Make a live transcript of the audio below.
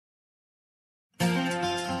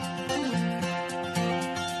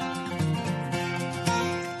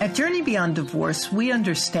At Journey Beyond Divorce, we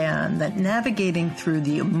understand that navigating through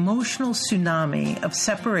the emotional tsunami of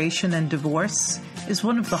separation and divorce is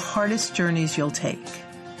one of the hardest journeys you'll take.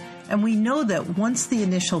 And we know that once the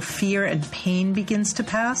initial fear and pain begins to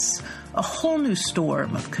pass, a whole new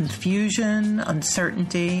storm of confusion,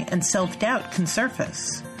 uncertainty, and self-doubt can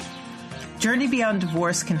surface. Journey Beyond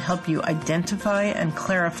Divorce can help you identify and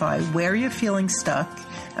clarify where you're feeling stuck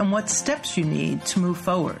and what steps you need to move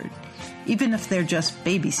forward, even if they're just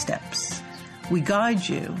baby steps. We guide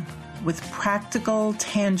you with practical,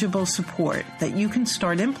 tangible support that you can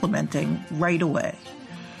start implementing right away.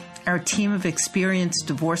 Our team of experienced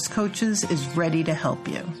divorce coaches is ready to help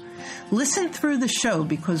you. Listen through the show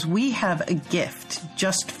because we have a gift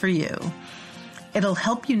just for you. It'll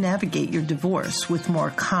help you navigate your divorce with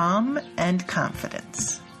more calm and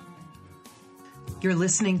confidence. You're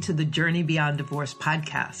listening to the Journey Beyond Divorce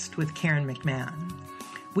podcast with Karen McMahon.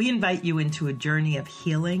 We invite you into a journey of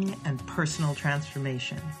healing and personal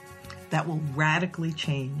transformation that will radically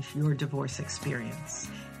change your divorce experience,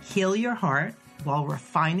 heal your heart while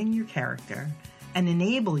refining your character, and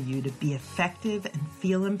enable you to be effective and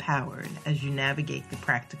feel empowered as you navigate the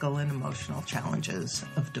practical and emotional challenges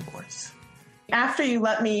of divorce. After you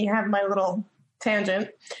let me have my little tangent,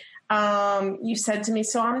 you said to me,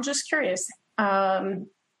 so I'm just curious,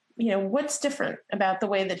 what's different about the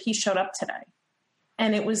way that he showed up today?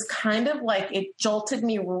 And it was kind of like it jolted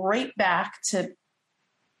me right back to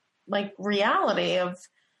like reality of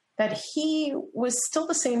that he was still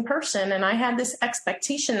the same person. And I had this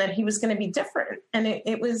expectation that he was going to be different. And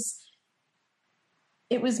it was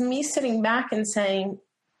me sitting back and saying,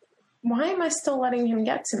 why am I still letting him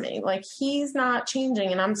get to me? Like, he's not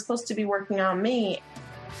changing and I'm supposed to be working on me.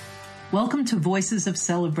 Welcome to Voices of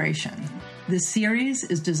Celebration. This series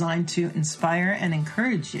is designed to inspire and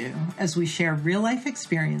encourage you as we share real-life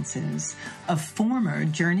experiences of former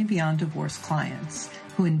Journey Beyond Divorce clients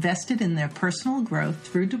who invested in their personal growth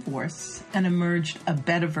through divorce and emerged a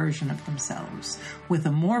better version of themselves with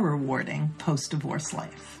a more rewarding post-divorce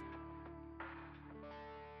life.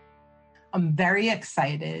 I'm very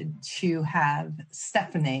excited to have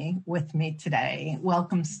Stephanie with me today.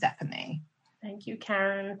 Welcome, Stephanie. Thank you,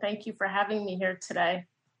 Karen. Thank you for having me here today.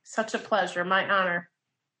 Such a pleasure. My honor.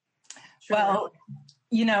 Sure. Well,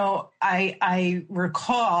 I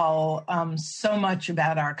recall so much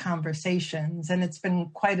about our conversations, and it's been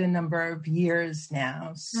quite a number of years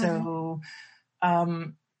now. So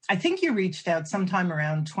I think you reached out sometime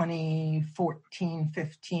around 2014,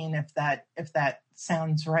 15, if that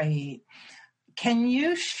sounds right. Can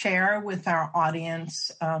you share with our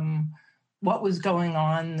audience what was going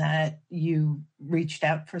on that you reached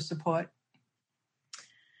out for support?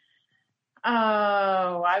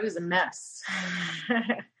 Oh, I was a mess.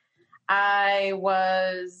 I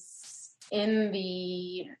was in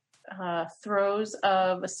the throes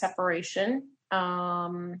of a separation.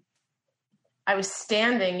 I was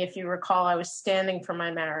standing, if you recall, for my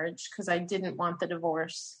marriage because I didn't want the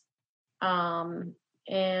divorce. And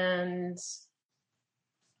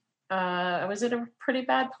I was at a pretty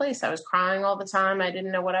bad place. I was crying all the time. I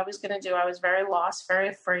didn't know what I was going to do. I was very lost, very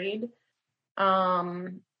afraid.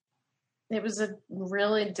 It was a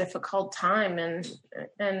really difficult time. And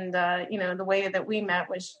the way that we met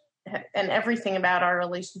was, and everything about our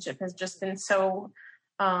relationship has just been so,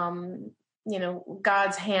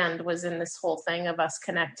 God's hand was in this whole thing of us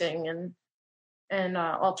connecting and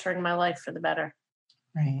altering my life for the better.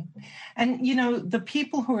 Right. And, the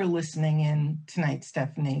people who are listening in tonight,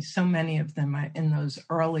 Stephanie, so many of them are in those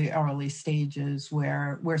early stages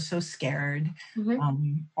where we're so scared,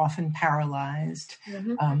 often paralyzed.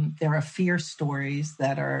 There are fear stories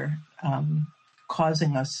that are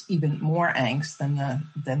causing us even more angst than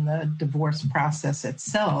the divorce process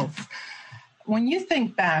itself. When you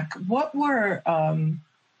think back, what were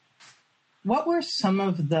some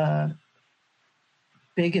of the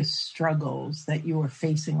biggest struggles that you were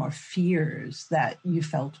facing or fears that you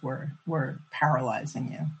felt were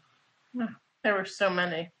paralyzing you? There were so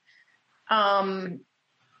many. I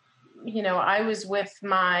was with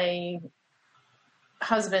my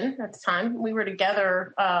husband at the time. We were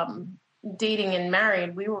together, dating and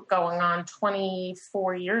married. We were going on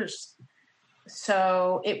 24 years.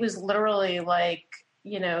 So it was literally like,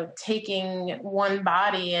 taking one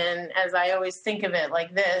body in, as I always think of it,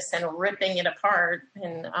 like this, and ripping it apart.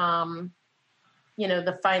 And,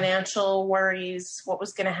 the financial worries, what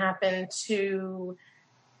was going to happen to,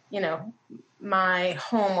 my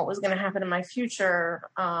home, what was going to happen in my future,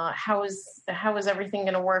 how was everything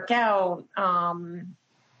going to work out?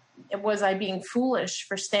 Was I being foolish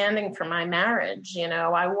for standing for my marriage?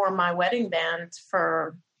 I wore my wedding band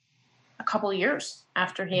for a couple of years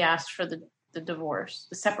after he asked for the divorce,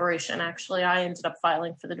 the separation. Actually, I ended up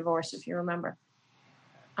filing for the divorce, if you remember.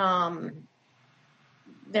 There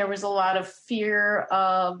was a lot of fear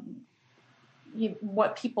of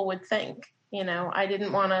what people would think. I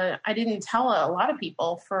didn't tell a lot of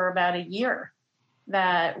people for about a year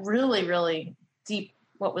that really, really deep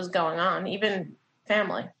what was going on, even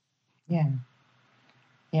family. Yeah.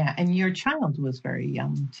 Yeah. And your child was very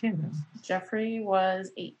young too. Jeffrey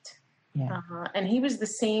was 8. Yeah. And he was the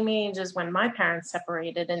same age as when my parents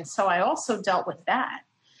separated. And so I also dealt with that.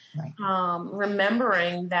 Right.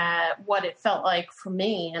 Remembering that what it felt like for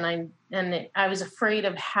me, and I was afraid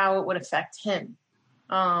of how it would affect him.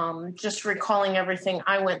 Just recalling everything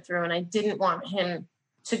I went through, and I didn't want him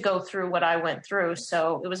to go through what I went through.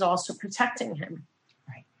 So it was also protecting him.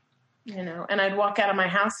 Right. And I'd walk out of my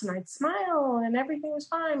house and I'd smile and everything was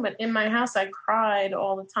fine. But in my house, I cried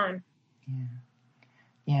all the time. Yeah.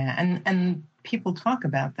 Yeah. And people talk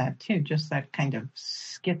about that too, just that kind of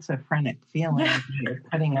schizophrenic feeling you're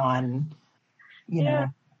putting on,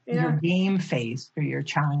 your game face for your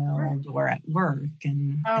child or at work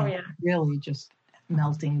and really just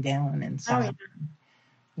melting down inside.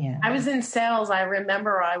 Yeah. I was in sales. I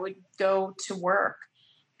remember I would go to work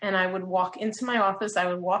and I would walk into my office. I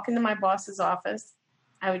would walk into my boss's office.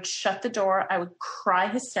 I would shut the door. I would cry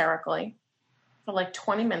hysterically for like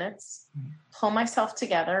 20 minutes, pull myself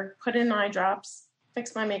together, put in eye drops,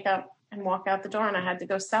 fix my makeup, and walk out the door. And I had to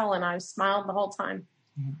go sell, and I smiled the whole time.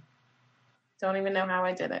 Mm-hmm. Don't even know how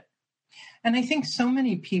I did it. And I think so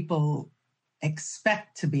many people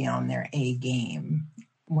expect to be on their A game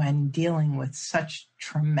when dealing with such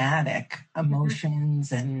traumatic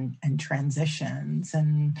emotions and transitions.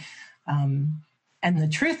 And the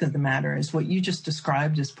truth of the matter is what you just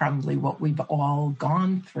described is probably what we've all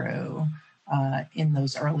gone through in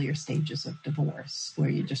those earlier stages of divorce, where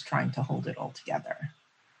you're just trying to hold it all together.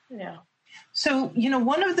 Yeah. So,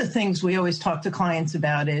 one of the things we always talk to clients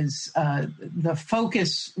about is the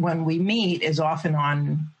focus when we meet is often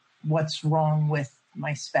on what's wrong with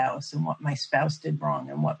my spouse and what my spouse did wrong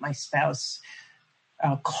and what my spouse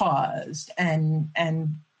caused. And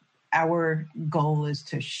our goal is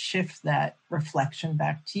to shift that reflection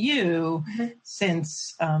back to you,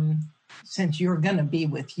 since you're going to be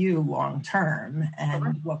with you long term,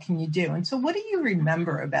 and what can you do? And so what do you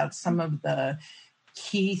remember about some of the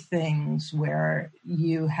key things where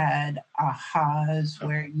you had ahas,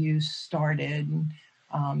 where you started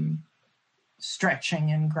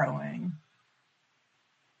stretching and growing?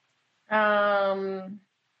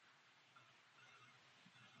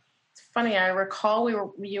 It's funny. I recall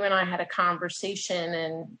you and I had a conversation,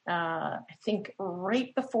 and I think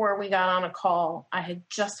right before we got on a call, I had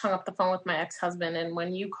just hung up the phone with my ex-husband. And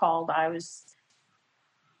when you called, I was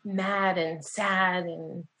mad and sad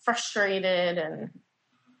and frustrated.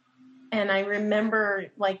 And I remember,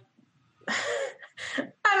 like,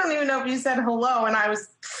 I don't even know if you said hello, and I was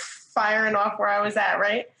firing off where I was at,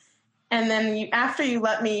 right? And then after you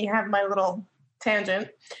let me have my little tangent,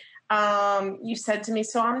 you said to me,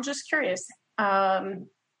 so I'm just curious,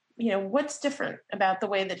 what's different about the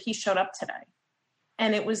way that he showed up today?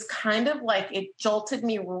 And it was kind of like it jolted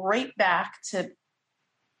me right back to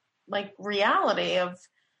like reality of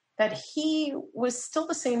that he was still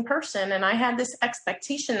the same person. And I had this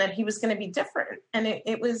expectation that he was going to be different. And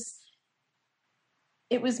it was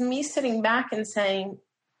me sitting back and saying,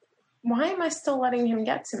 why am I still letting him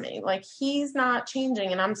get to me? Like, he's not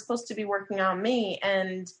changing and I'm supposed to be working on me.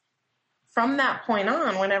 And from that point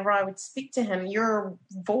on, whenever I would speak to him, your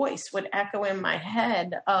voice would echo in my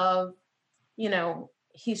head of,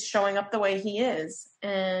 he's showing up the way he is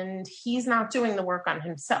and he's not doing the work on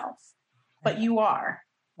himself, but you are.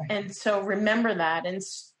 Right. And so remember that. And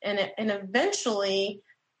eventually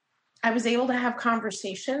I was able to have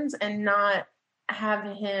conversations and not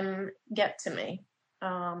have him get to me.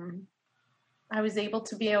 I was able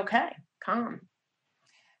to be okay, calm,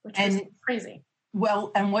 which was crazy.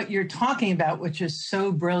 Well, and what you're talking about, which is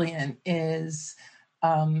so brilliant, is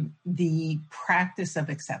the practice of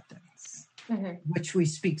acceptance, which we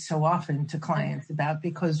speak so often to clients about,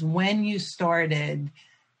 because when you started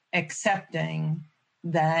accepting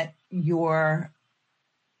that your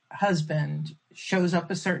husband shows up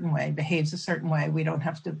a certain way, behaves a certain way, we don't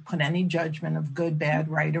have to put any judgment of good, bad,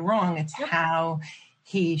 right, or wrong. It's how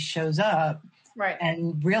he shows up. Right.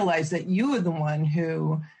 And realize that you were the one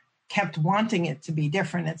who kept wanting it to be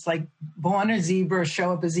different. It's like born a zebra,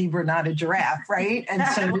 show up a zebra, not a giraffe, right?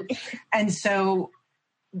 And so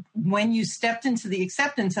when you stepped into the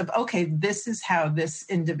acceptance of, okay, this is how this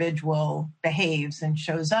individual behaves and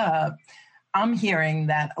shows up, I'm hearing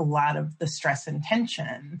that a lot of the stress and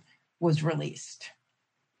tension was released.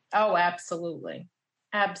 Oh, absolutely.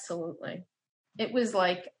 Absolutely. It was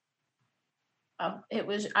like,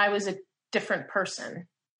 I was a different person.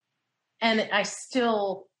 And I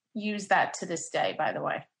still use that to this day, by the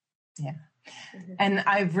way. Yeah. Mm-hmm. And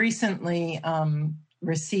I've recently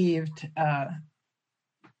received a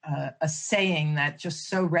saying that just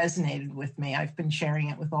so resonated with me. I've been sharing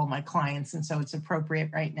it with all my clients, and so it's appropriate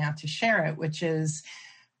right now to share it, which is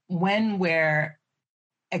when we're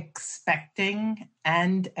expecting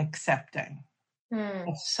and accepting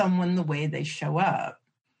of someone the way they show up,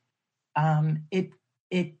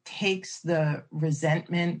 it takes the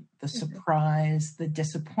resentment, the surprise, the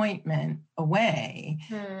disappointment away.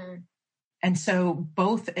 And so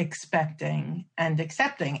both expecting and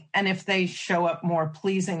accepting. And if they show up more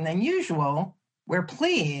pleasing than usual, we're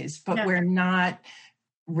pleased, but we're not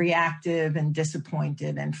reactive and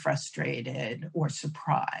disappointed and frustrated or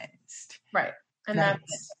surprised. Right. And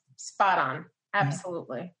that's spot on.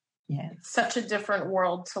 Absolutely. Yeah. It's such a different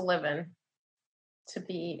world to live in, to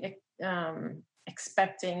be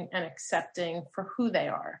expecting and accepting for who they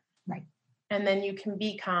are. Right. And then you can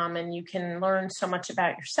be calm and you can learn so much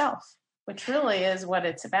about yourself, which really is what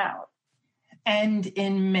it's about. And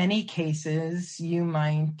in many cases, you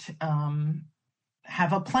might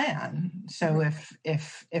have a plan. So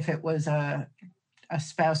if it was a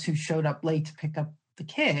spouse who showed up late to pick up the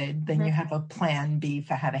kid, then you have a plan B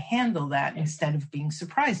for how to handle that instead of being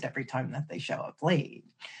surprised every time that they show up late.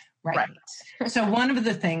 Right. So one of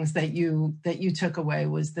the things that you took away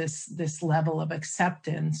was this level of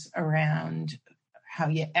acceptance around how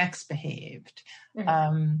your ex behaved.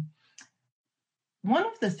 One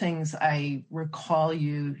of the things I recall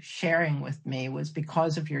you sharing with me was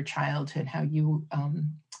because of your childhood, how you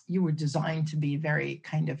were designed to be very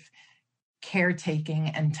kind of caretaking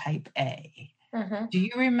and type A. Do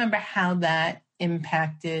you remember how that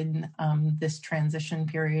impacted this transition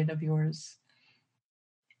period of yours?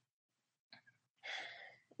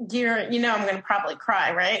 I'm going to probably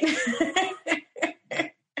cry, right?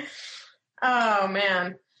 Oh,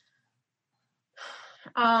 man.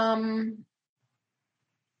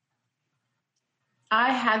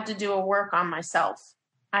 I had to do a work on myself.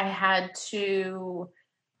 I had to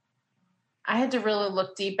really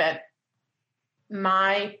look deep at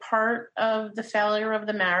my part of the failure of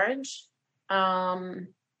the marriage,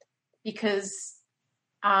 because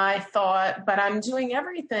I thought, but I'm doing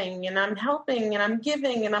everything and I'm helping and I'm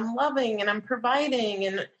giving and I'm loving and I'm providing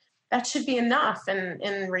and that should be enough. And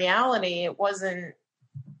in reality, it wasn't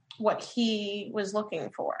what he was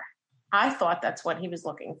looking for. I thought that's what he was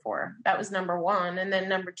looking for. That was number one. And then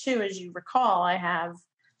number two, as you recall, I have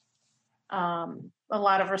a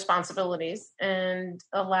lot of responsibilities and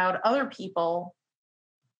allowed other people,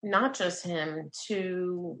 not just him,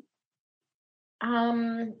 to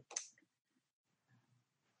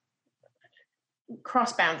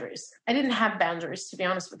cross boundaries. I didn't have boundaries, to be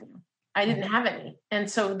honest with you. I didn't have any. And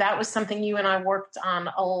so that was something you and I worked on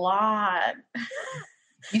a lot.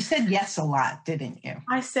 You said yes a lot, didn't you?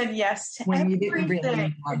 I said yes to when everything. You didn't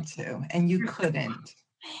really want to, and you couldn't.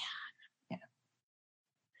 Yeah.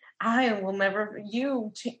 I will never,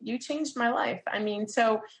 you changed my life. I mean,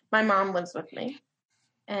 so my mom lives with me.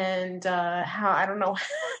 And I don't know,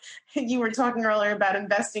 you were talking earlier about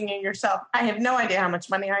investing in yourself. I have no idea how much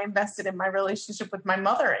money I invested in my relationship with my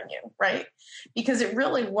mother and you, right? Because it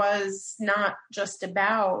really was not just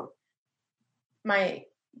about my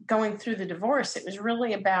going through the divorce. It was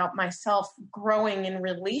really about myself growing in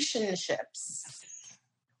relationships.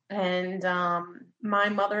 And my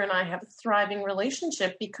mother and I have a thriving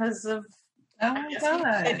relationship because of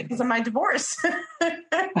because of my divorce.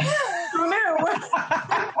 Who knew?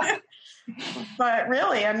 But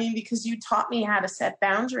really, I mean, because you taught me how to set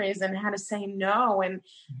boundaries and how to say no. And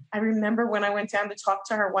I remember when I went down to talk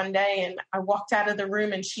to her one day and I walked out of the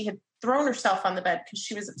room and she had thrown herself on the bed because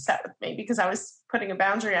she was upset with me because I was putting a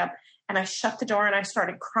boundary up. And I shut the door and I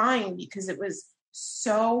started crying because it was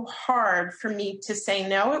so hard for me to say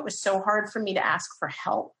no. It was so hard for me to ask for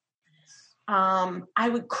help. I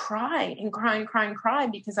would cry and cry and cry and cry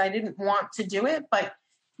because I didn't want to do it. But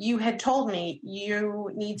you had told me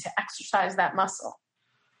you need to exercise that muscle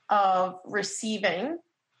of receiving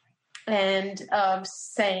and of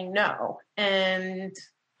saying no. And,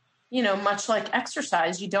 much like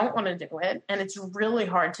exercise, you don't want to do it. And it's really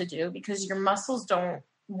hard to do because your muscles don't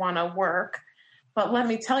want to work. But let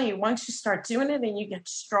me tell you, once you start doing it and you get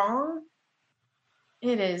strong,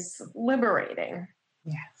 it is liberating.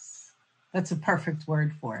 Yes. That's a perfect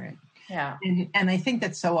word for it. Yeah. And I think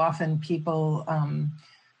that so often people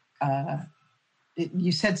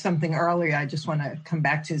you said something earlier I just want to come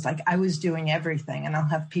back to, is like, I was doing everything, and I'll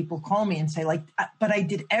have people call me and say, like, but I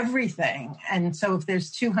did everything. And so if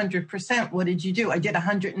there's 200%, what did you do? I did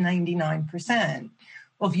 199%.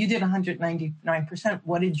 Well, if you did 199%,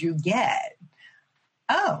 what did you get?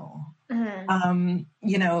 Oh,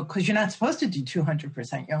 because you're not supposed to do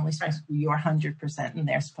 200%. You're only supposed to do your 100%, and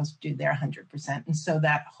they're supposed to do their 100%. And so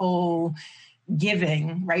that whole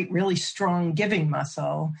giving, right, really strong giving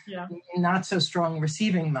muscle, not so strong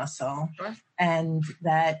receiving muscle, and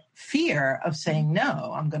that fear of saying,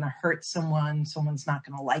 no, I'm going to hurt someone's not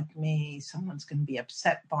going to like me, someone's going to be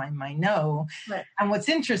upset by my no. Right. And what's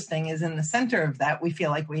interesting is in the center of that, we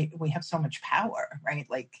feel like we have so much power, right?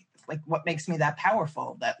 Like what makes me that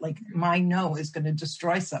powerful, that like my no is going to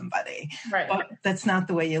destroy somebody. Right. But that's not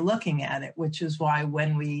the way you're looking at it, which is why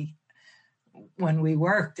when we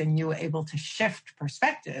worked and you were able to shift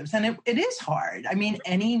perspectives, and it is hard. I mean,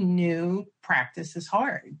 any new practice is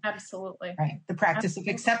hard. Absolutely. Right. The practice of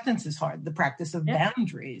acceptance is hard. The practice of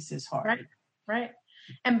boundaries is hard. Right.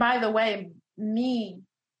 And by the way, me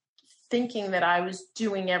thinking that I was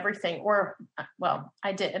doing everything,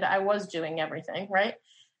 I was doing everything, right?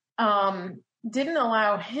 Didn't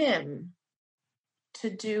allow him to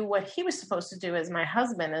do what he was supposed to do as my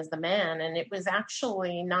husband, as the man. And it was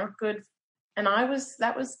actually not good. And that was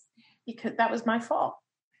because that was my fault.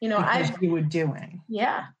 You were doing.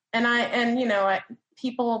 Yeah. And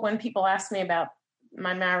when people ask me about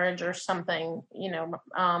my marriage or something,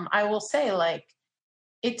 I will say, like,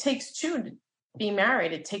 it takes two to be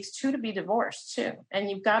married. It takes two to be divorced too. And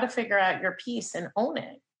you've got to figure out your piece and own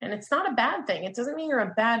it. And it's not a bad thing. It doesn't mean you're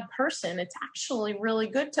a bad person. It's actually really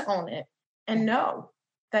good to own it and know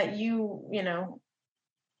that you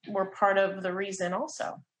were part of the reason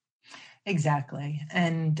also. Exactly.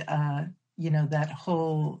 And, that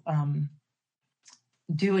whole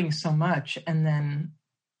doing so much and then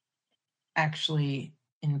actually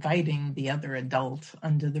inviting the other adult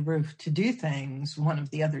under the roof to do things, one of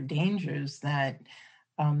the other dangers that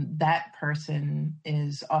that person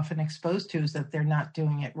is often exposed to is that they're not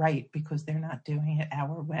doing it right because they're not doing it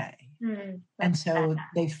our way. And so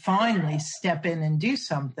they finally step in and do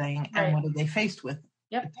something. Right. And what are they faced with?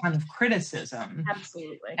 Yep. A ton of criticism.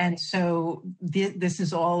 Absolutely. And so this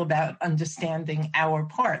is all about understanding our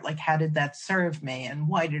part. Like, how did that serve me? And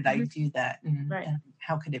why did I do that? And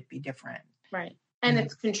how could it be different? Right. And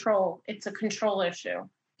it's control. It's a control issue.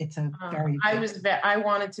 It's a very I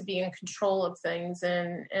wanted to be in control of things,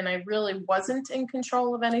 and I really wasn't in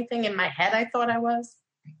control of anything. In my head, I thought I was,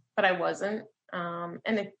 but I wasn't. And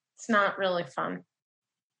it's not really fun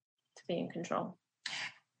to be in control.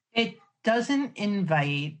 It doesn't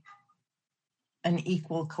invite an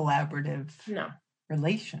equal collaborative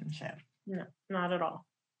relationship. No, not at all.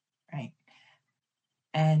 Right.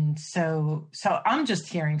 And so I'm just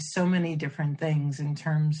hearing so many different things in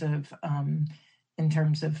terms of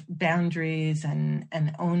boundaries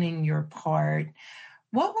and owning your part.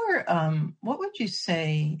 What would you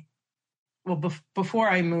say? Well, before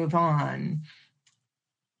I move on,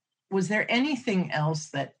 was there anything else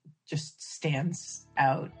that just stands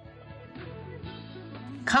out?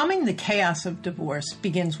 Calming the chaos of divorce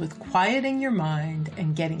begins with quieting your mind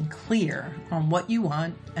and getting clear on what you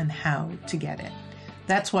want and how to get it.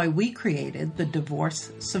 That's why we created the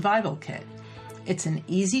Divorce Survival Kit. It's an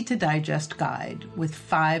easy-to-digest guide with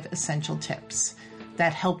 5 essential tips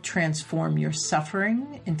that help transform your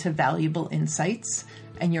suffering into valuable insights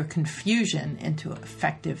and your confusion into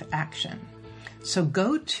effective action. So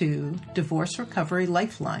go to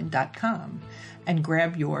divorcerecoverylifeline.com and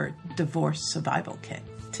grab your Divorce Survival Kit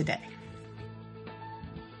today.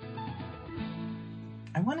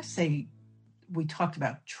 I want to say we talked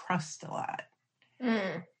about trust a lot.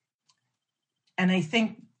 And I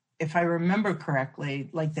think, if I remember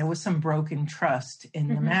correctly, like there was some broken trust in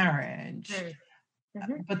the marriage,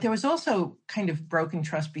 but there was also kind of broken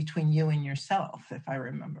trust between you and yourself, if I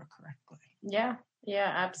remember correctly. Yeah,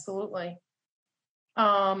 absolutely.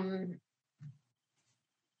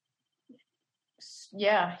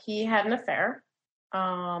 He had an affair.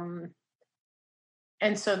 And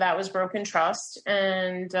so that was broken trust.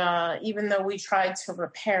 And even though we tried to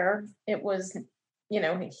repair, it was,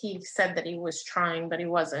 he said that he was trying, but he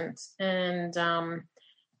wasn't. And,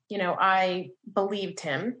 I believed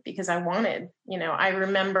him because I wanted, I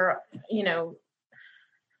remember,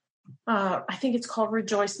 I think it's called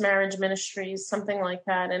Rejoice Marriage Ministries, something like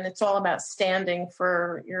that. And it's all about standing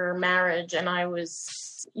for your marriage. And I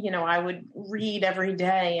was, I would read every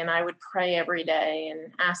day and I would pray every day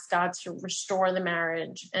and ask God to restore the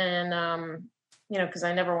marriage. And, because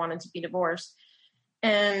I never wanted to be divorced.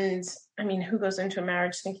 And I mean, who goes into a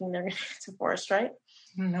marriage thinking they're going to get divorced, right?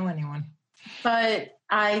 I don't know anyone. But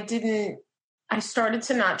I started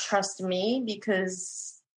to not trust me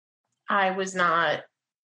because I was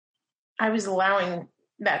allowing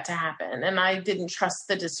that to happen. And I didn't trust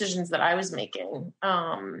the decisions that I was making.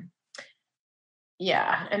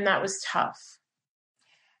 Yeah. And that was tough.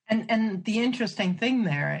 And the interesting thing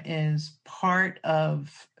there is part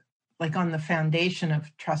of, like, on the foundation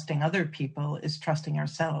of trusting other people is trusting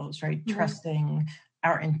ourselves, right? Mm-hmm. Trusting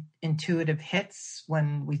our intuitive hits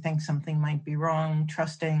when we think something might be wrong,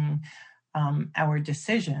 trusting our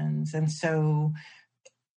decisions. And so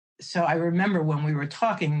I remember when we were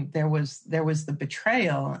talking, there was the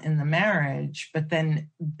betrayal in the marriage, but then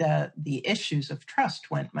the issues of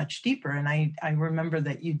trust went much deeper. And I remember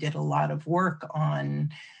that you did a lot of work on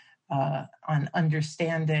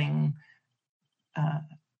understanding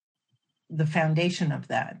the foundation of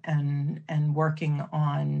that and working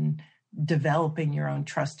on developing your own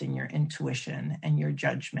trust in your intuition and your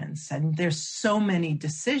judgments. And there's so many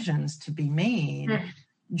decisions to be made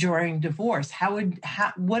during divorce.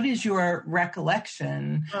 What is your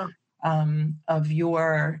recollection of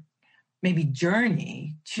your maybe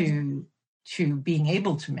journey to being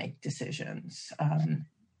able to make decisions?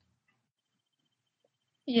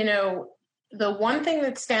 The one thing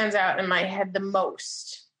that stands out in my head the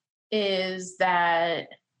most is that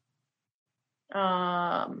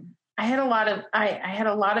I had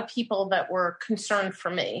a lot of people that were concerned for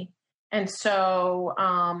me. And so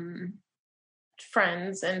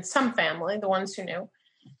friends and some family, the ones who knew.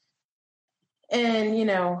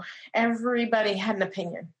 And, everybody had an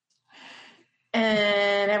opinion.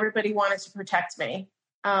 And everybody wanted to protect me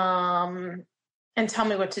and tell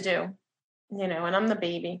me what to do. And I'm the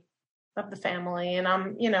baby of the family. And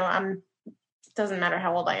it doesn't matter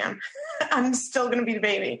how old I am. I'm still going to be the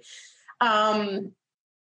baby. And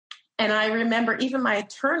I remember even my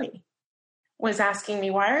attorney was asking me,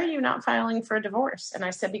 why are you not filing for a divorce? And I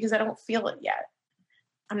said, because I don't feel it yet.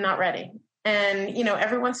 I'm not ready. And,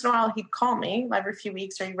 every once in a while he'd call me every few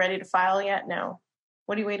weeks. Are you ready to file yet? No.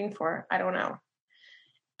 What are you waiting for? I don't know.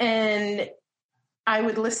 And I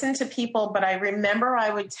would listen to people, but I remember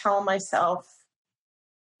I would tell myself,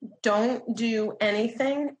 don't do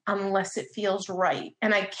anything unless it feels right.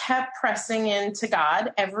 And I kept pressing into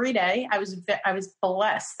God every day. I was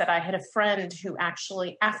blessed that I had a friend who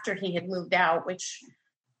actually, after he had moved out, which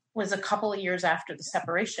was a couple of years after the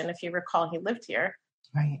separation, if you recall, he lived here.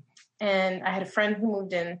 Right. And I had a friend who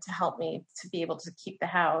moved in to help me to be able to keep the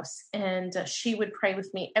house. And she would pray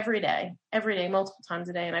with me every day, multiple times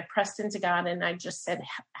a day. And I pressed into God and I just said,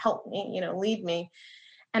 help me, lead me.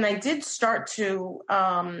 And I did start to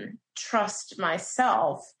trust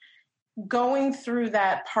myself going through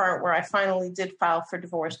that part where I finally did file for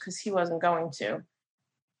divorce because he wasn't going to.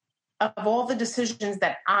 Of all the decisions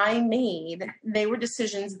that I made, they were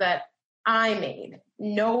decisions that I made.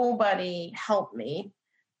 Nobody helped me.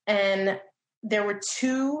 And there were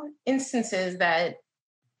two instances that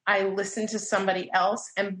I listened to somebody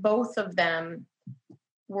else, and both of them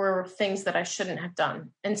were things that I shouldn't have done.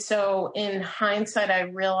 And so in hindsight, I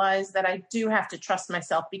realized that I do have to trust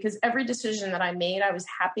myself because every decision that I made, I was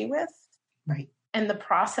happy with. Right. And the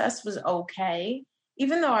process was okay,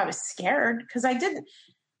 even though I was scared because I didn't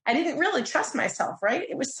really trust myself, right?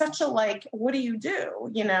 It was such a what do?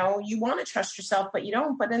 You want to trust yourself, but you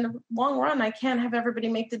don't. But in the long run, I can't have everybody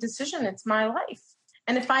make the decision. It's my life.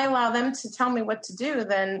 And if I allow them to tell me what to do,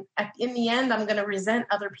 then in the end, I'm going to resent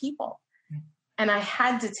other people. And I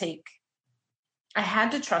had to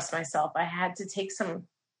trust myself. I had to take some,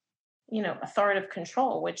 authoritative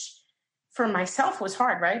control, which for myself was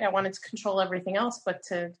hard, right? I wanted to control everything else, but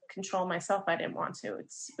to control myself, I didn't want to.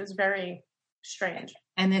 It was very strange.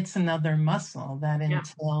 And it's another muscle that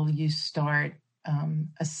until you start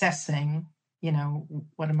assessing,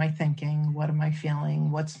 what am I thinking? What am I feeling?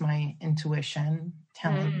 What's my intuition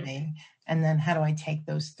telling me? And then how do I take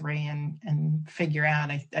those three and figure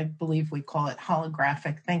out, I believe we call it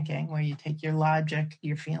holographic thinking, where you take your logic,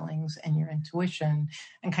 your feelings, and your intuition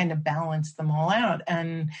and kind of balance them all out.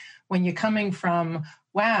 And when you're coming from,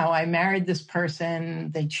 wow, I married this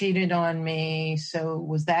person, they cheated on me, so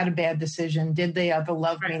was that a bad decision? Did they ever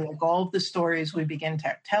love me? Like all of the stories we begin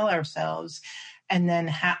to tell ourselves. And then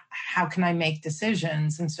how can I make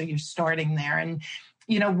decisions? And so you're starting there. And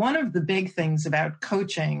one of the big things about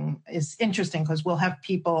coaching is interesting because I'll have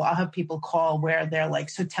people call where they're like,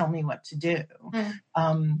 so tell me what to do. But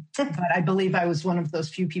I believe I was one of those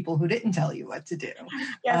few people who didn't tell you what to do.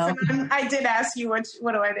 Yes, and I did ask you, what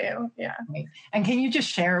do I do? Yeah. Right. And can you just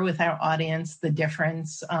share with our audience the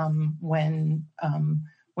difference when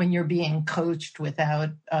when you're being coached without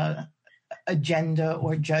agenda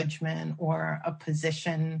or judgment or a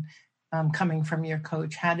position coming from your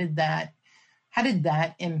coach? How did that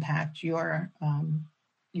impact your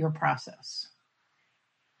process?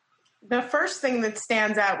 The first thing that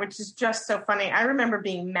stands out, which is just so funny, I remember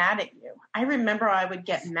being mad at you. I remember I would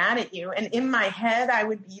get mad at you, and in my head I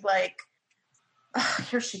would be like, oh,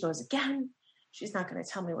 here she goes again. She's not going to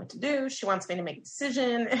tell me what to do. She wants me to make a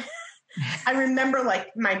decision. I remember like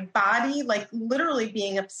my body, like literally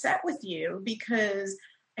being upset with you because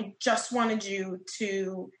I just wanted you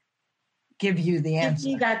to give you the answer.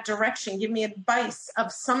 Give me that direction, give me advice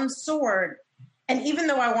of some sort. And even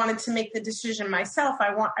though I wanted to make the decision myself,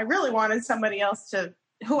 I really wanted somebody else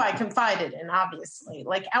who I confided in, obviously.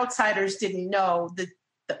 Like outsiders didn't know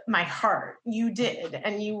my heart. You did,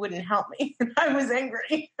 and you wouldn't help me. I was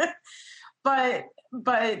angry. but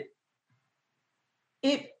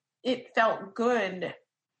it felt good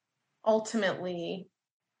ultimately,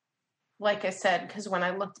 like I said, because when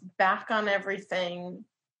I looked back on everything,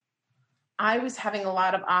 I was having a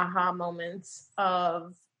lot of aha moments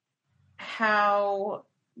of how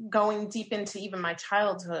going deep into even my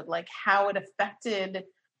childhood, like how it affected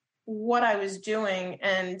what I was doing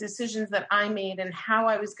and decisions that I made and how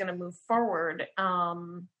I was going to move forward.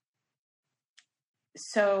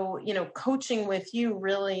 So, coaching with you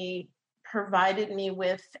really provided me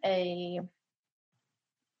with a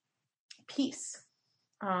peace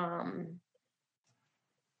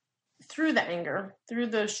through the anger, through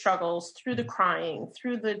the struggles, through the crying,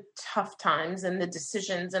 through the tough times and the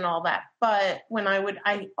decisions and all that. But when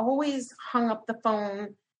I always hung up the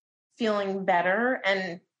phone feeling better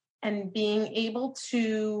and being able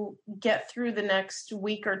to get through the next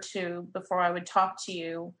week or two before I would talk to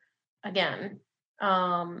you again.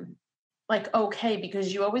 Okay,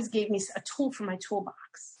 because you always gave me a tool for my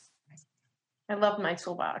toolbox. I love my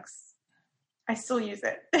toolbox. I still use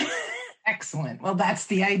it. Excellent. Well, that's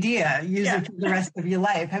the idea. Use it for the rest of your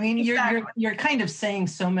life. I mean, exactly. You're kind of saying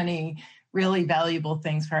so many really valuable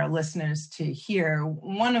things for our listeners to hear.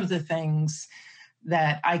 One of the things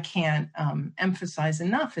that I can't emphasize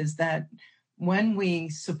enough is that when we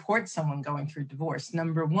support someone going through divorce,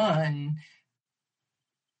 number one,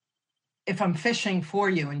 if I'm fishing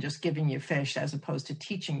for you and just giving you fish as opposed to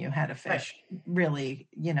teaching you how to fish, right. Really,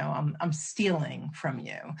 I'm stealing from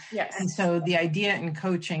you. Yes. And so the idea in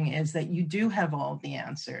coaching is that you do have all the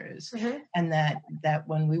answers, mm-hmm. and that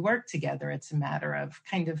when we work together, it's a matter of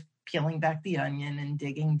kind of peeling back the onion and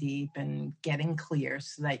digging deep and getting clear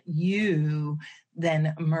so that you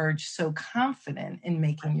then emerge so confident in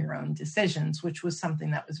making your own decisions, which was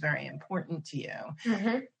something that was very important to you.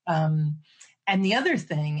 Mm-hmm. And the other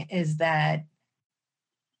thing is that,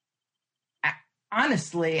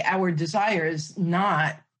 honestly, our desire is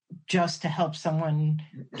not just to help someone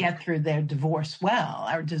get through their divorce well.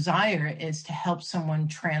 Our desire is to help someone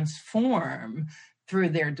transform through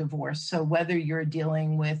their divorce. So whether you're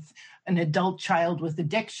dealing with an adult child with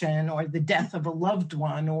addiction or the death of a loved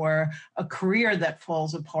one or a career that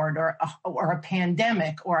falls apart or a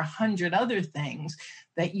pandemic or 100 other things,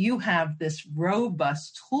 that you have this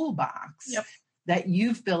robust toolbox yep. that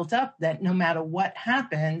you've built up that no matter what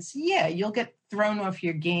happens, you'll get thrown off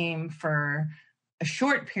your game for a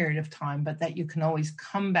short period of time, but that you can always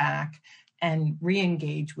come back and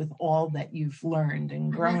re-engage with all that you've learned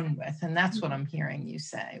and grown with. And that's what I'm hearing you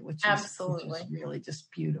say, which is really just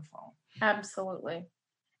beautiful. Absolutely.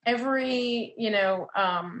 Every,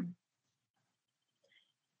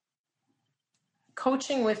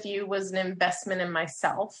 coaching with you was an investment in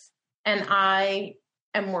myself, and I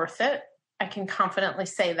am worth it. I can confidently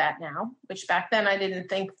say that now, which back then I didn't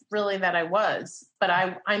think really that I was, but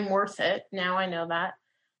I'm worth it. Now I know that.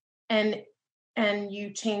 And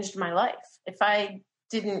you changed my life. If I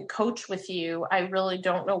didn't coach with you, I really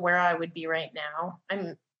don't know where I would be right now.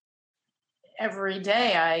 Every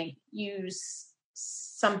day I use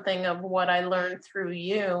something of what I learned through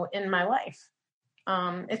you in my life.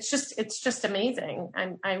 It's just amazing.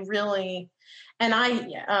 I really, and I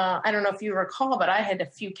don't know if you recall, but I had a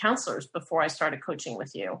few counselors before I started coaching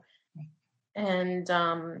with you. And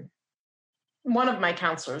one of my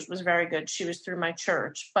counselors was very good. She was through my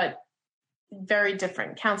church, but very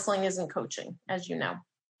different. Counseling isn't coaching, as you know.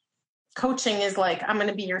 Coaching is like, I'm going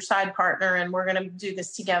to be your side partner and we're going to do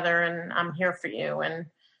this together and I'm here for you. And,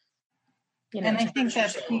 and I think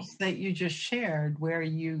that piece that you just shared where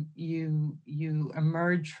you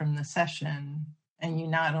emerge from the session and you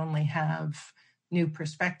not only have new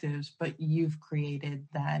perspectives, but you've created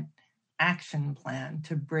that action plan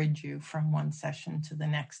to bridge you from one session to the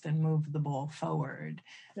next and move the ball forward.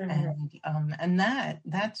 Mm-hmm. And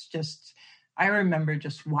that's just, I remember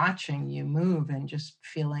just watching you move and just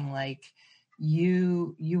feeling like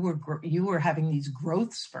you were having these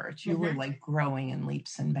growth spurts. You were like growing in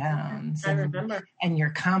leaps and bounds. I remember. And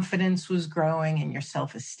your confidence was growing and your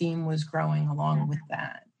self-esteem was growing along with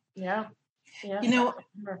that. Yeah. Yes, You know,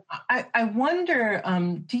 I wonder,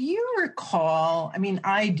 do you recall, I mean,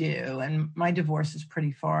 I do, and my divorce is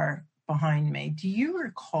pretty far behind me. Do you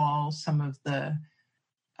recall some of the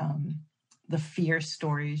fear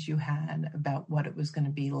stories you had about what it was going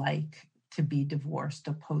to be like to be divorced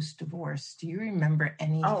or post-divorce? Do you remember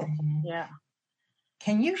anything? Oh, yeah.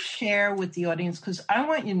 Can you share with the audience? Because I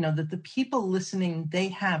want you to know that the people listening, they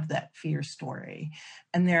have that fear story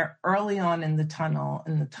and they're early on in the tunnel,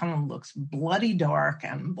 and the tunnel looks bloody dark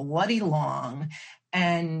and bloody long.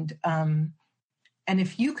 And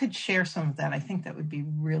if you could share some of that, I think that would be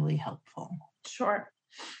really helpful. Sure.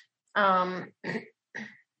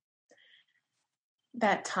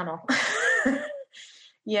 That tunnel.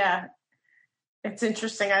 Yeah. It's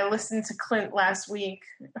interesting. I listened to Clint last week,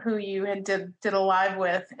 who you had did a live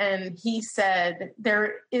with, and he said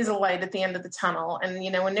there is a light at the end of the tunnel. And, you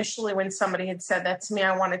know, initially when somebody had said that to me,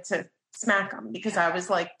 I wanted to smack them because I was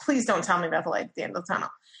like, please don't tell me about the light at the end of the tunnel.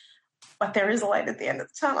 But there is a light at the end of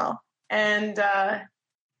the tunnel. And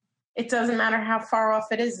it doesn't matter how far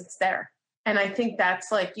off it is, it's there. And I think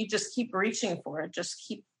that's like, you just keep reaching for it. Just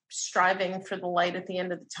keep striving for the light at the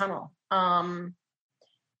end of the tunnel.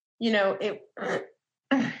 You know,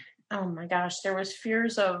 oh my gosh, there was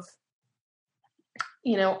fears of,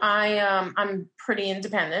 you know, I'm pretty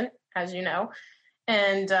independent, as you know,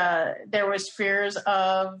 and there was fears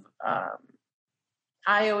of,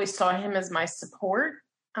 I always saw him as my support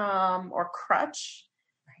or crutch.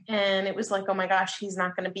 And it was like, oh my gosh, he's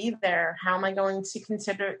not going to be there. How am I going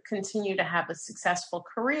to continue to have a successful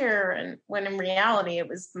career? And when in reality, it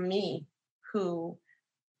was me who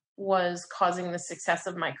was causing the success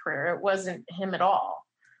of my career. It wasn't him at all,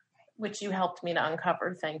 which you helped me to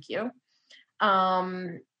uncover. Thank you.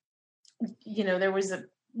 You know, there was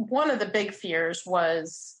one of the big fears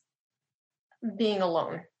was being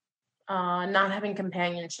alone, not having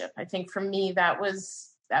companionship. I think for me, that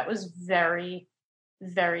was very,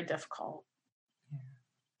 very difficult. Yeah.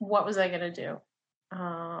 What was I going to do?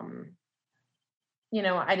 You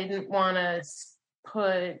know, I didn't want to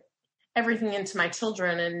put everything into my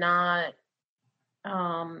children and not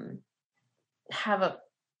have a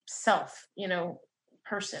self, you know,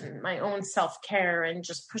 person, my own self-care, and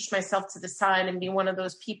just push myself to the side and be one of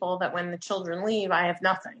those people that when the children leave, I have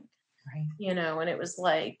nothing, right? You know, and it was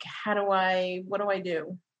like, what do I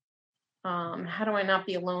do? How do I not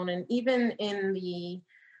be alone? And even in the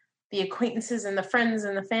acquaintances and the friends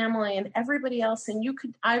and the family and everybody else. And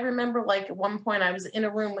I remember like at one point I was in a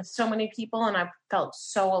room with so many people and I felt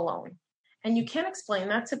so alone, and you can't explain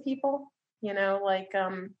that to people, you know, like,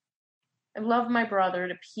 I love my brother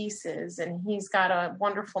to pieces and he's got a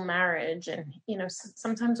wonderful marriage. And, you know,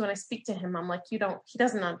 sometimes when I speak to him, I'm like, he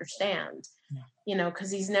doesn't understand, you know, cause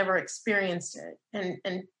he's never experienced it,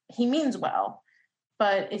 and he means well,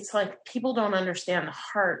 but it's like, people don't understand the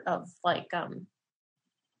heart of like,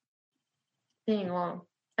 being alone.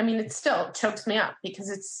 I mean, it still chokes me up because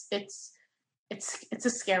it's a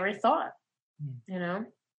scary thought, you know?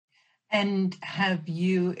 And have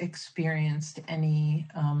you experienced any,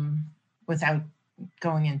 without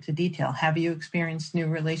going into detail, have you experienced new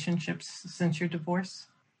relationships since your divorce?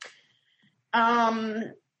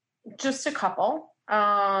 Just a couple.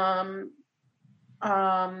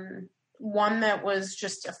 One that was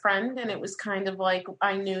just a friend, and it was kind of like,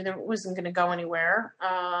 I knew that it wasn't going to go anywhere.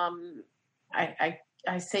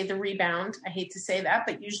 I say the rebound. I hate to say that,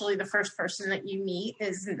 but usually the first person that you meet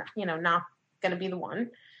is, you know, not going to be the one,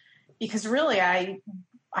 because really I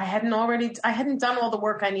hadn't done all the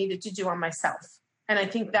work I needed to do on myself. And I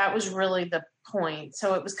think that was really the point.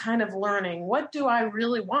 So it was kind of learning, what do I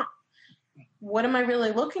really want? What am I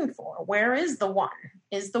really looking for? Where is the one?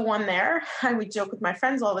 Is the one there? I would joke with my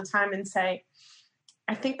friends all the time and say,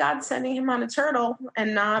 I think God's sending him on a turtle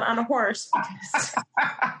and not on a horse, because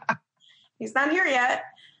he's not here yet.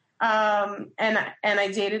 And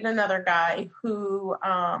I dated another guy who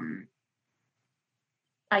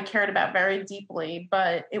I cared about very deeply,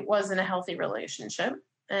 but it wasn't a healthy relationship.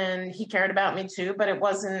 And he cared about me too, but I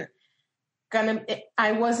wasn't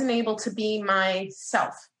able to be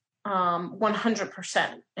myself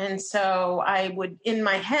 100%. And so I would, in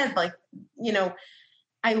my head, like, you know,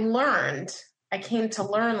 I came to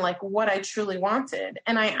learn like what I truly wanted.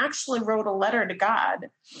 And I actually wrote a letter to God.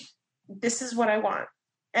 This is what I want.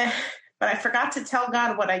 But I forgot to tell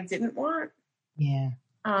God what I didn't want. Yeah.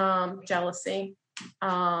 Jealousy,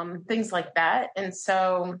 things like that. And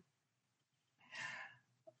so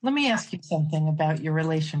Let me ask you something about your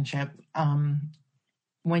relationship.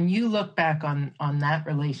 When you look back on that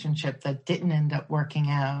relationship that didn't end up working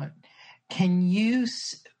out,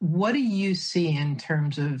 what do you see in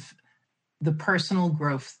terms of the personal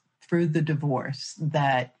growth through the divorce,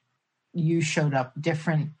 that you showed up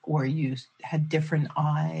different, or you had different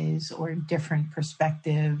eyes or different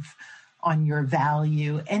perspective on your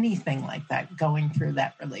value, anything like that going through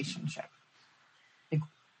that relationship?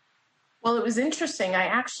 Well, it was interesting. I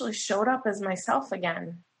actually showed up as myself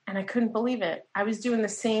again, and I couldn't believe it. I was doing the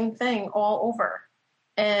same thing all over.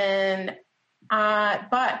 And,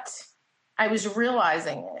 but I was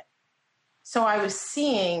realizing it. So I was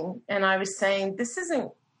seeing, and I was saying, this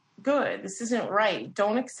isn't good. This isn't right.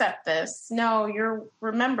 Don't accept this. No,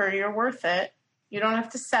 remember, you're worth it. You don't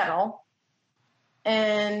have to settle.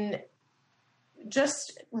 And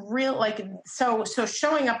just so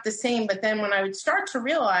showing up the same, but then when I would start to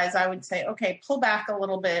realize, I would say, okay, pull back a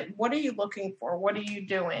little bit. What are you looking for? What are you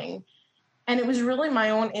doing? And it was really my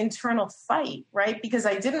own internal fight, right? Because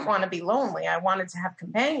I didn't want to be lonely. I wanted to have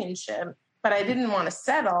companionship, but I didn't want to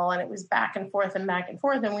settle. And it was back and forth and back and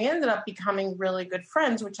forth. And we ended up becoming really good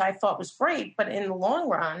friends, which I thought was great. But in the long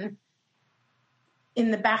run, in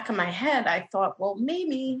the back of my head, I thought, well,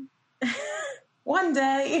 maybe one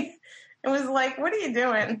day. It was like, what are you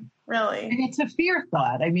doing, really? And it's a fear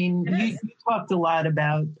thought. I mean, you talked a lot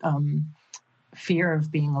about fear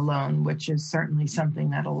of being alone, which is certainly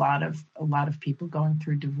something that a lot of people going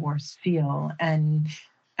through divorce feel. And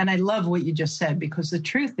I love what you just said, because the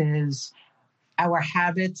truth is, our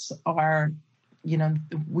habits are,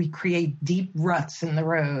 we create deep ruts in the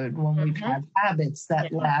road when we've had habits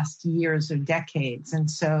that last years or decades. And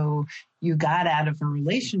so you got out of a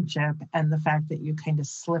relationship, and the fact that you kind of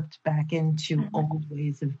slipped back into old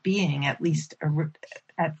ways of being, at least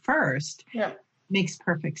at first, makes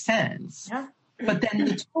perfect sense. Yeah. But then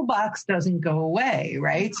the toolbox doesn't go away,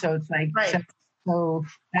 right? So it's like, so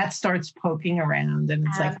that starts poking around, and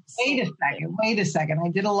it's like, wait a second. I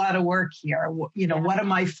did a lot of work here. What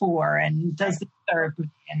am I for? And does it serve me?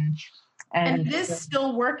 And it is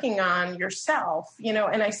still working on yourself,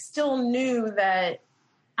 and I still knew that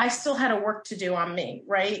I still had a work to do on me,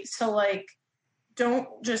 right? So like, don't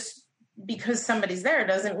just, because somebody's there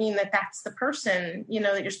doesn't mean that that's the person,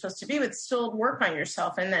 that you're supposed to be with. Still work on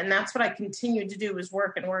yourself. And then that's what I continued to do, was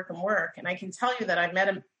work and work and work. And I can tell you that I met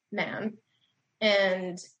a man,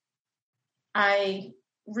 and I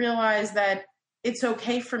realized that it's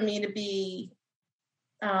okay for me to be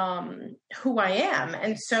who I am.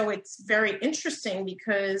 And so it's very interesting,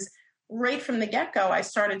 because right from the get-go, I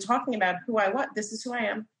started talking about who I was. This is who I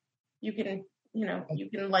am. You can, you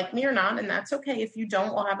can like me or not, and that's okay. If you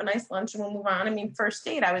don't, we'll have a nice lunch and we'll move on. I mean, first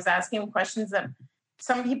date, I was asking him questions that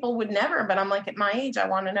some people would never, but I'm like, at my age, I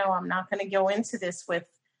want to know. I'm not going to go into this with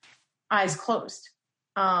eyes closed.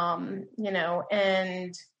 And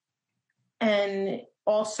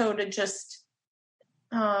also to just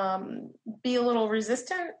be a little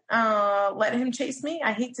resistant, let him chase me.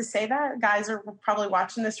 I hate to say that. Guys are probably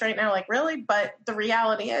watching this right now like, really? But the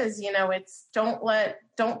reality is, it's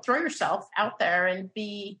don't throw yourself out there and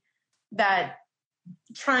be that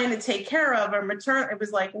trying to take care of or maternal. It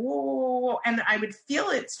was like, whoa, and I would feel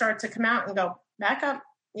it start to come out and go, back up,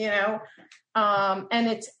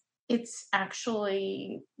 and it's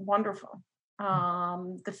actually wonderful.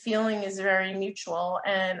 The feeling is very mutual,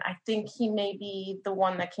 and I think he may be the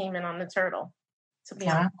one that came in on the turtle, to be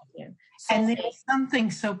honest with you. So and there's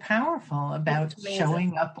something so powerful about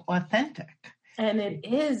showing up authentic. And it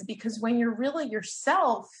is, because when you're really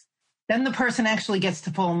yourself, then the person actually gets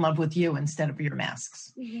to fall in love with you instead of your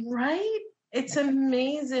masks. Right? It's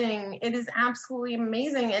amazing. It is absolutely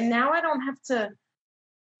amazing. And now I don't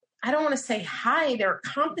want to say hide or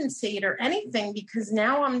compensate or anything, because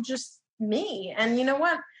now I'm just me. And you know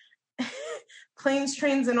what? Planes,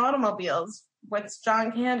 trains, and automobiles. What's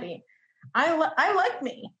John Candy? I like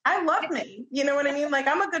me. I love me. You know what I mean? Like,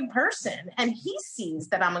 I'm a good person, and he sees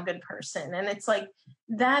that I'm a good person. And it's like,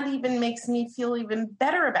 that even makes me feel even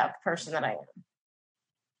better about the person that I am.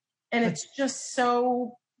 And it's just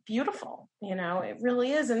so beautiful, it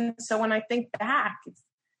really is. And so when I think back, it's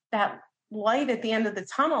that light at the end of the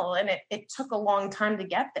tunnel, and it took a long time to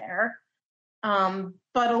get there.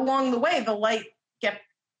 But along the way, the light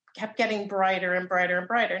kept getting brighter and brighter and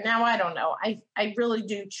brighter. Now, I don't know. I really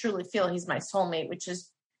do truly feel he's my soulmate, which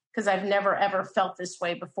is because I've never, ever felt this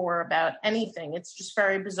way before about anything. It's just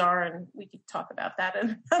very bizarre, and we could talk about that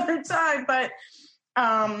another time. But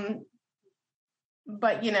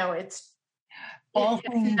it's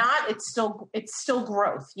not, it's still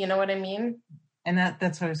growth. You know what I mean? And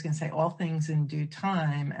that's what I was going to say, all things in due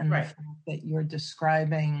time. And Right. the fact that you're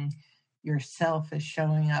describing yourself as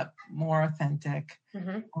showing up more authentic.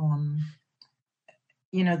 Mm-hmm.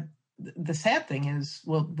 The sad thing is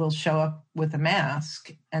we'll show up with a mask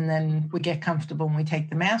and then we get comfortable and we take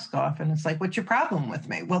the mask off. And it's like, what's your problem with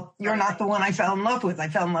me? Well, you're not the one I fell in love with. I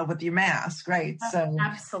fell in love with your mask. Right. So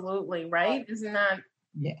absolutely. Right. Isn't that?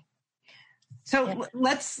 Yeah. So yeah.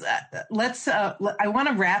 let's I want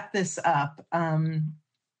to wrap this up.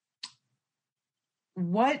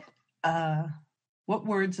 What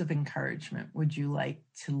words of encouragement would you like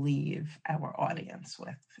to leave our audience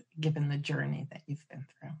with, given the journey that you've been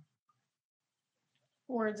through?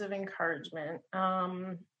 Words of encouragement.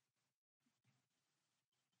 I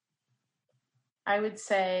would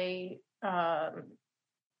say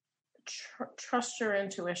trust your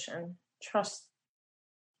intuition, trust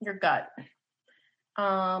your gut.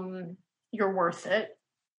 You're worth it.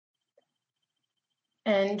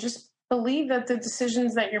 And just believe that the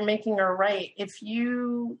decisions that you're making are right. If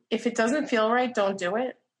it doesn't feel right, don't do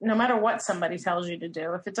it. No matter what somebody tells you to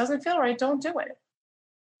do. If it doesn't feel right, don't do it.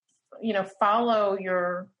 Follow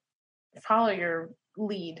your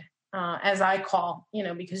lead, as I call,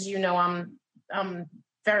 because I'm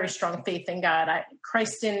very strong faith in God.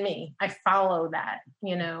 Christ in me. I follow that,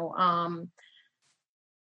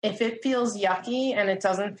 if it feels yucky and it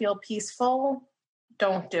doesn't feel peaceful,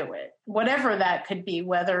 don't do it. Whatever that could be,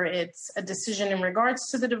 whether it's a decision in regards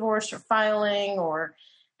to the divorce or filing or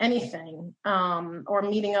anything, or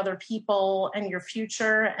meeting other people and your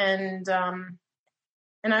future.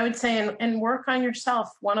 And I would say, and work on yourself.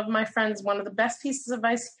 One of my friends, one of the best pieces of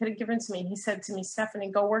advice he could have given to me, he said to me, Stephanie,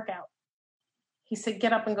 go work out. He said,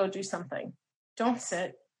 get up and go do something. Don't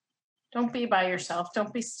sit. Don't be by yourself.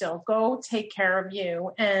 Don't be still. Go take care of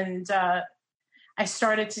you. And I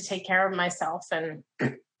started to take care of myself, and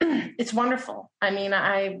it's wonderful. I mean,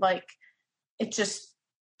 it just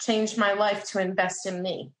changed my life to invest in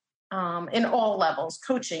me in all levels,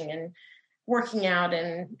 coaching and working out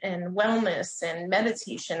and wellness and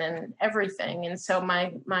meditation and everything. And so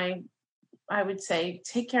I would say,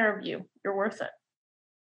 take care of you. You're worth it.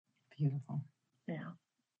 Beautiful. Yeah.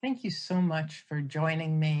 Thank you so much for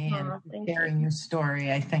joining me and sharing your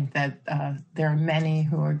story. I think that there are many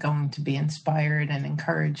who are going to be inspired and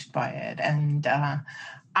encouraged by it. And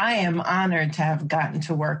I am honored to have gotten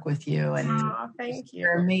to work with you. And thank you.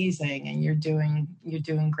 You're amazing, and you're doing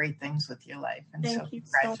great things with your life. And thank you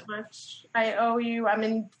so much. I owe you.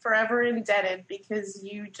 I'm forever indebted, because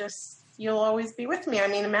you'll always be with me. I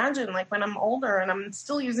mean, imagine when I'm older and I'm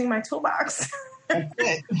still using my toolbox. That's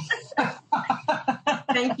it.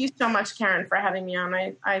 Thank you so much, Karen, for having me on.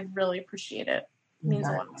 I really appreciate it. It means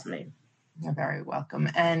a lot to me. You're very welcome.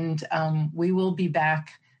 And we will be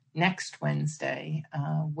back next Wednesday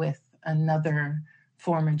with another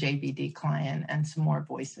former JBD client and some more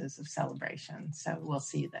voices of celebration. So we'll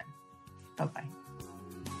see you then. Bye-bye.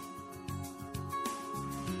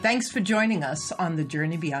 Thanks for joining us on the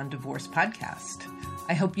Journey Beyond Divorce podcast.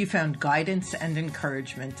 I hope you found guidance and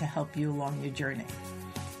encouragement to help you along your journey.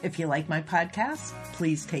 If you like my podcast,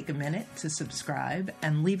 please take a minute to subscribe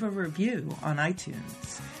and leave a review on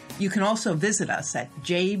iTunes. You can also visit us at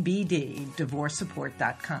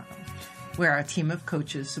jbddivorcesupport.com, where our team of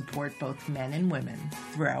coaches support both men and women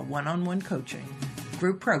through our one-on-one coaching,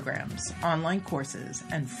 group programs, online courses,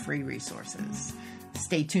 and free resources.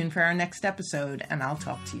 Stay tuned for our next episode, and I'll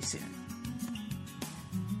talk to you soon.